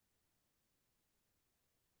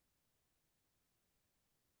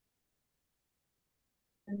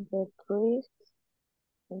 The trees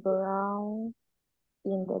grow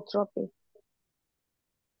in the tropics.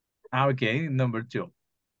 Okay, number 2.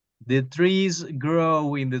 The trees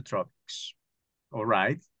grow in the tropics. All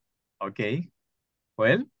right. Okay.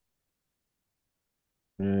 Well.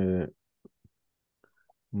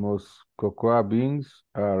 Most cocoa beans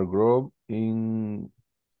are grown in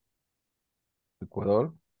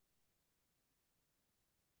Ecuador.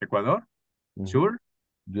 Ecuador? Sure?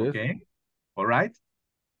 Yes. Okay. All right.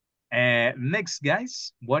 Next,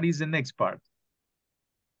 guys. What is the next part?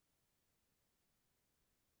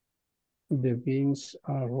 The beans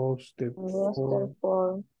are roasted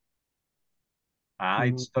for...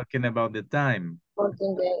 It's talking about the time.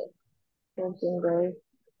 14 days. 14 days.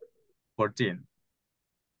 14.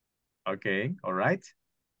 Okay, all right.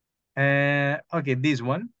 Okay, this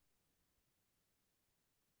one.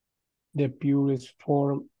 The purest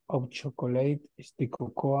form of chocolate is the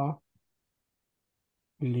cocoa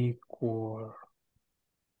liquor.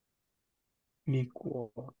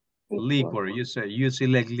 Liquor. You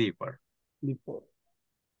select liquor.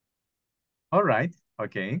 All right.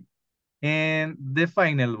 Okay. And the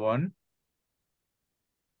final one.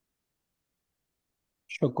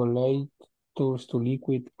 Chocolate turns to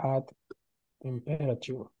liquid at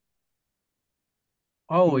temperature.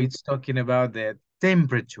 Oh, it's talking about the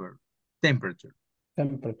temperature. Temperature.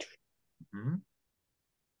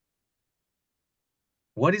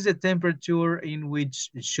 What is the temperature in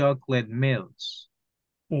which chocolate melts?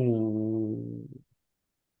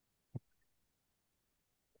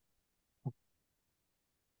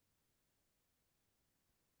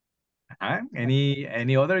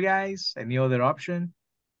 Any other guys? Any other option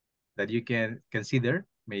that you can consider?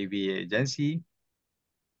 Maybe agency,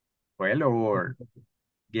 well, or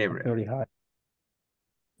Gabriel. Very high.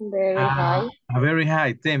 Very high. A very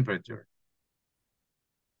high temperature.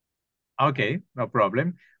 Okay, no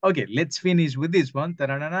problem. Okay, let's finish with this one.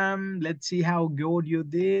 Let's see how good you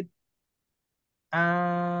did.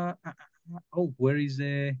 Oh, where is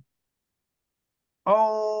the...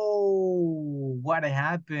 Oh, what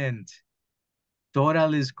happened?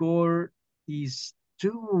 Total score is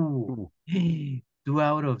 2. 2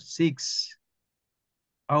 out of 6.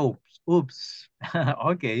 Oh, oops.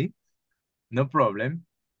 Okay, no problem.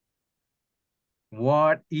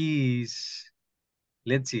 What is...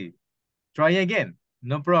 Let's see. Try again.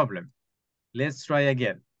 No problem. Let's try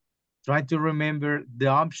again. Try to remember the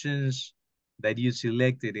options that you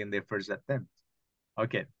selected in the first attempt.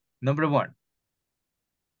 Okay, number 1.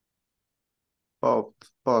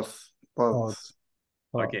 Pods.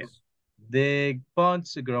 Okay, the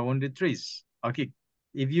pods grow on the trees. Okay,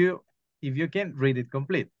 if you can read it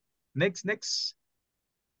complete. Next.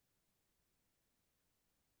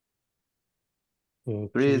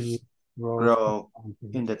 Trees grow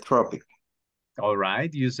in the tropics. All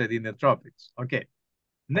right, you said in the tropics. Okay,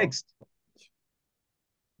 next.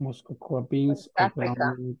 Most cocoa beans West are Africa.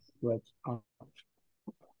 grown in West Africa.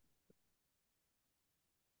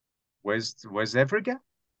 West Africa?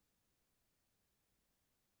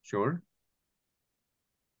 Sure.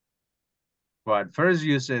 But first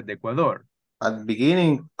you said Ecuador. At the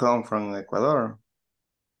beginning, come from Ecuador.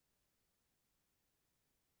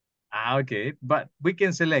 Okay, but we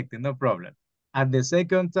can select it, no problem. At the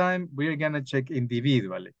second time, we're gonna check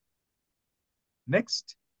individually.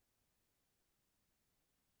 Next.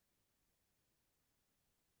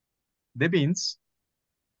 The beans.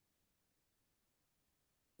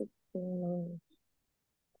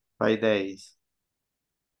 5 days.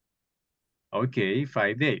 Okay,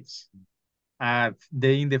 5 days.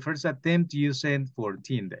 In the first attempt, you said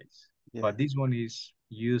 14 days. Yeah. But this one is,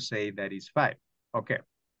 you say that is 5. Okay.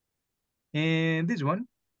 And this one?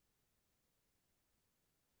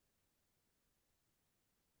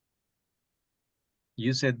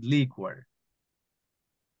 You said liquor.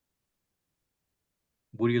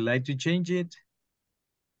 Would you like to change it?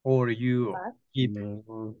 Or you keep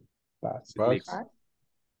Pass. liquor?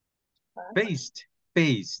 Paste.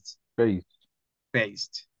 Paste.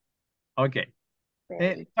 Paste. Okay.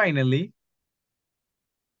 And finally,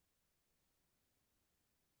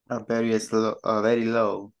 Very slow, very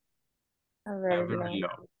low. very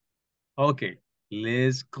low. Okay,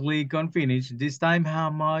 let's click on finish. This time,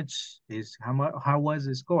 how was the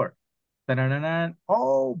score? Ta-da-da-da.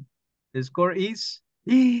 Oh, the score is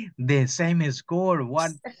the same score.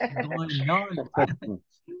 What's going on?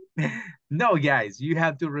 No, guys, you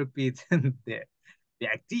have to repeat the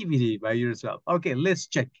activity by yourself. Okay, let's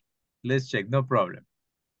check. Let's check, no problem.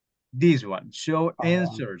 This one, show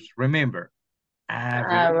answers. Remember,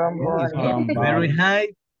 very high.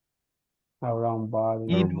 Around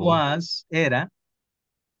body. It was, era,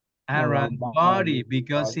 around body,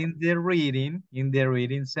 because in the reading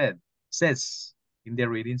says,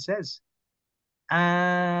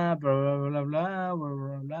 blah, blah, blah, blah, blah,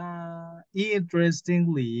 blah, blah.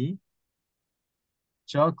 Interestingly,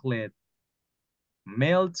 chocolate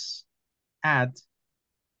melts at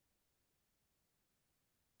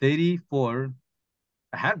 34.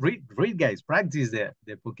 Read, guys, practice the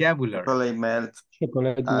vocabulary. Chocolate melts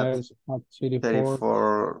Chocolate melts at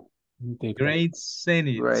 34 grades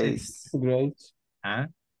centigrade. grades. Huh?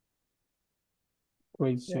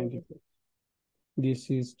 Grades centigrade. This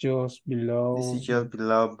is just below.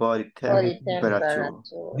 body temperature.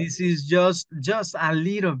 This is just a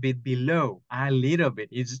little bit below. A little bit.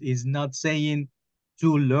 It's not saying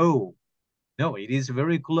too low. No, it is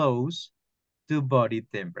very close to body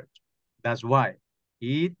temperature. That's why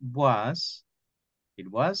it was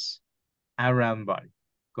around body.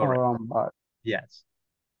 Correct. Around body. Yes.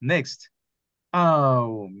 Next.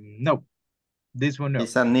 Oh no. This one no.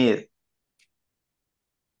 It's a need.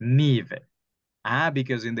 Neither.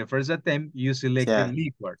 Because in the first attempt you selected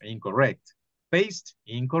liquor. Incorrect. Paste.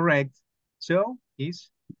 Incorrect. So is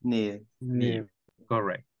Need.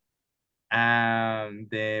 Correct. And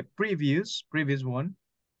the previous one.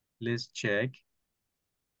 Let's check.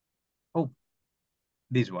 Oh,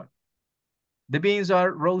 this one. The beans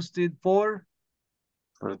are roasted for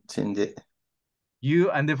 14 days.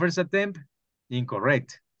 you and the first attempt,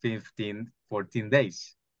 incorrect. 14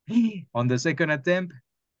 days. On the second attempt,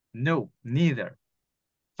 no, neither.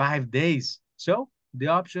 5 days. So the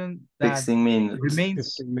option that 16 minutes.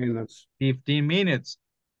 remains 15 minutes. 15 minutes.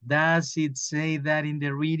 Does it say that in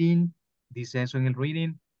the reading? Dice eso en el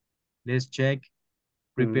reading. Let's check.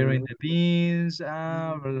 Preparing the beans,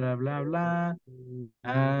 blah, blah, blah, blah.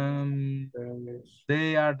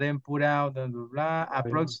 They are then put out, blah, blah,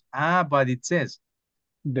 blah. But it says.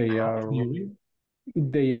 They are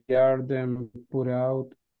then put out.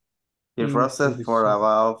 It roasted for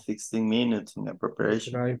about 16 minutes in the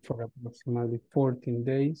preparation. Dry for approximately 14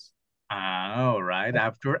 days. All right.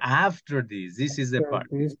 After this is the part.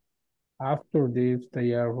 After this,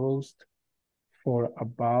 they are roasted for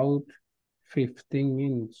about 15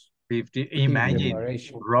 minutes. 15. Imagine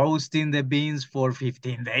roasting the beans for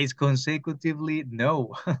 15 days consecutively.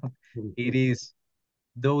 No, it is.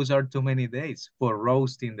 Those are too many days for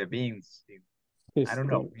roasting the beans. I don't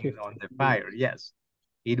know, on the fire. Yes,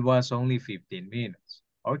 it was only 15 minutes.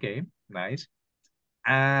 Okay, nice.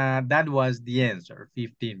 That was the answer,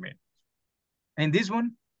 15 minutes. And this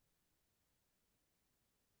one?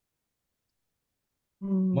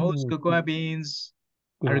 Most cocoa beans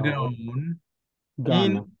are grown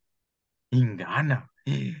in Ghana.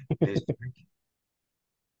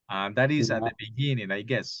 That is at the beginning, I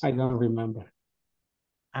guess. I don't remember.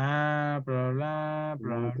 Blah, blah, blah,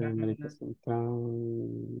 blah.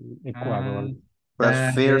 Ecuador. Was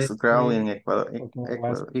That first grown in Ecuador.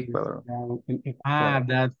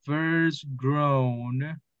 that first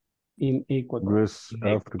grown in Ecuador. West in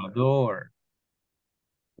Africa. Ecuador.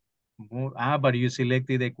 But you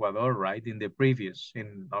selected Ecuador, right? In the previous,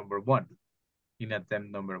 in number 1, in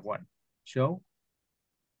attempt number 1. So,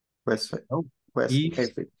 West East,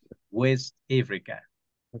 Africa. West Africa.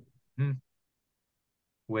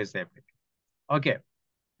 West Africa. Okay.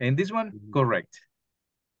 And this one, correct.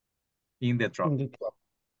 In the tropics.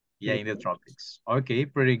 Yeah, in the tropics. Okay,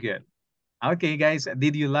 pretty good. Okay, guys,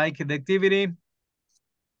 did you like the activity?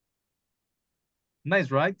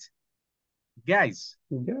 Nice, right? Guys,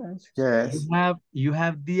 Yes. you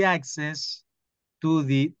have the access to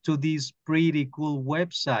this pretty cool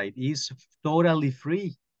website. It's totally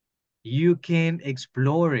free. You can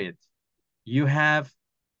explore it. You have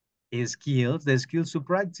skills, the skills to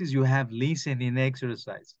practice. You have listening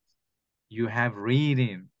exercises. You have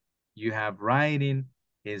reading. You have writing,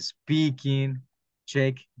 speaking.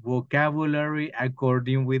 Check vocabulary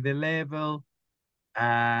according with the level.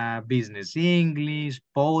 Business English,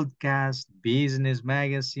 podcast, business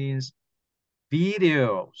magazines,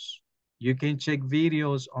 videos. You can check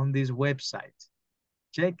videos on this website.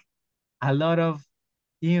 Check a lot of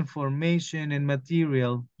information and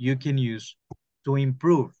material you can use to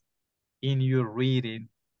improve in your reading,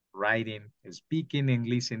 writing, speaking, and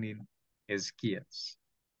listening skills.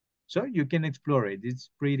 So you can explore it. It's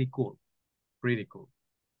pretty cool. Pretty cool.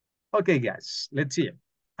 Okay, guys, let's see.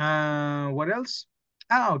 What else?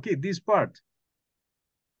 Okay, this part.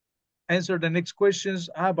 Answer the next questions.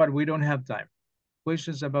 But we don't have time.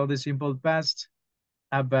 Questions about the simple past,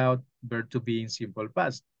 about verb to be in simple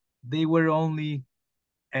past. They were only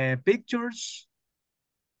pictures.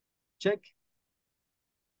 Check.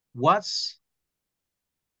 Was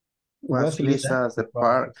Lisa at the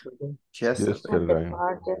park yesterday?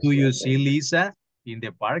 Do you see Lisa in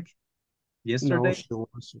the park yesterday? No, she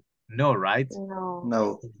wasn't. No, right?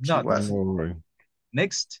 No, she wasn't.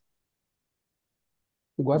 Next.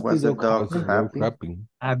 Was the dog happy?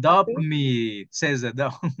 Adopt me, says the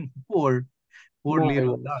dog. poor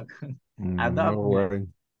little dog. Adopt me.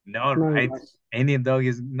 No, right? Any dog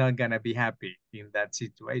is not gonna be happy in that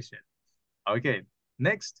situation. Okay,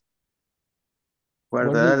 next. Were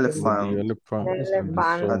the elephant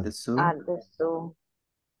at the zoo.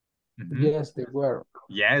 Yes, they were.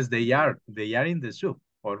 Yes, they are. They are in the zoo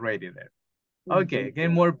already there. Okay,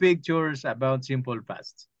 again, more pictures about simple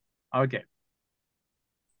past. Okay.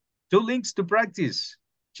 2 links to practice.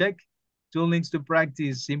 Check. 2 links to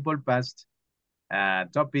practice simple past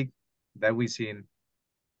topic that we seen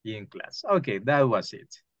in class. Okay, that was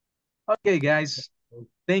it. Okay, guys.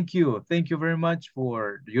 Thank you. Thank you very much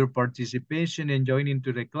for your participation and joining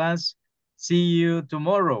to the class. See you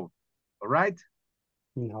tomorrow. All right?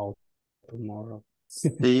 No, tomorrow.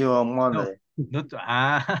 See you on Monday.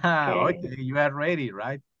 Okay, you are ready,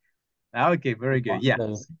 right? Okay, very good. Yeah,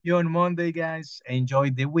 see you on Monday, guys. Enjoy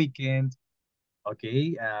the weekend.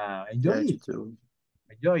 Okay, enjoy it. Too.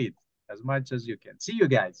 Enjoy it as much as you can. See you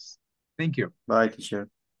guys. Thank you. Bye, teacher.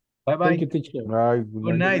 Bye-bye. Thank you, teacher.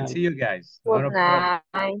 Good night. See you guys. Good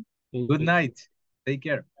night. Good night. Take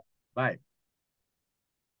care. Bye.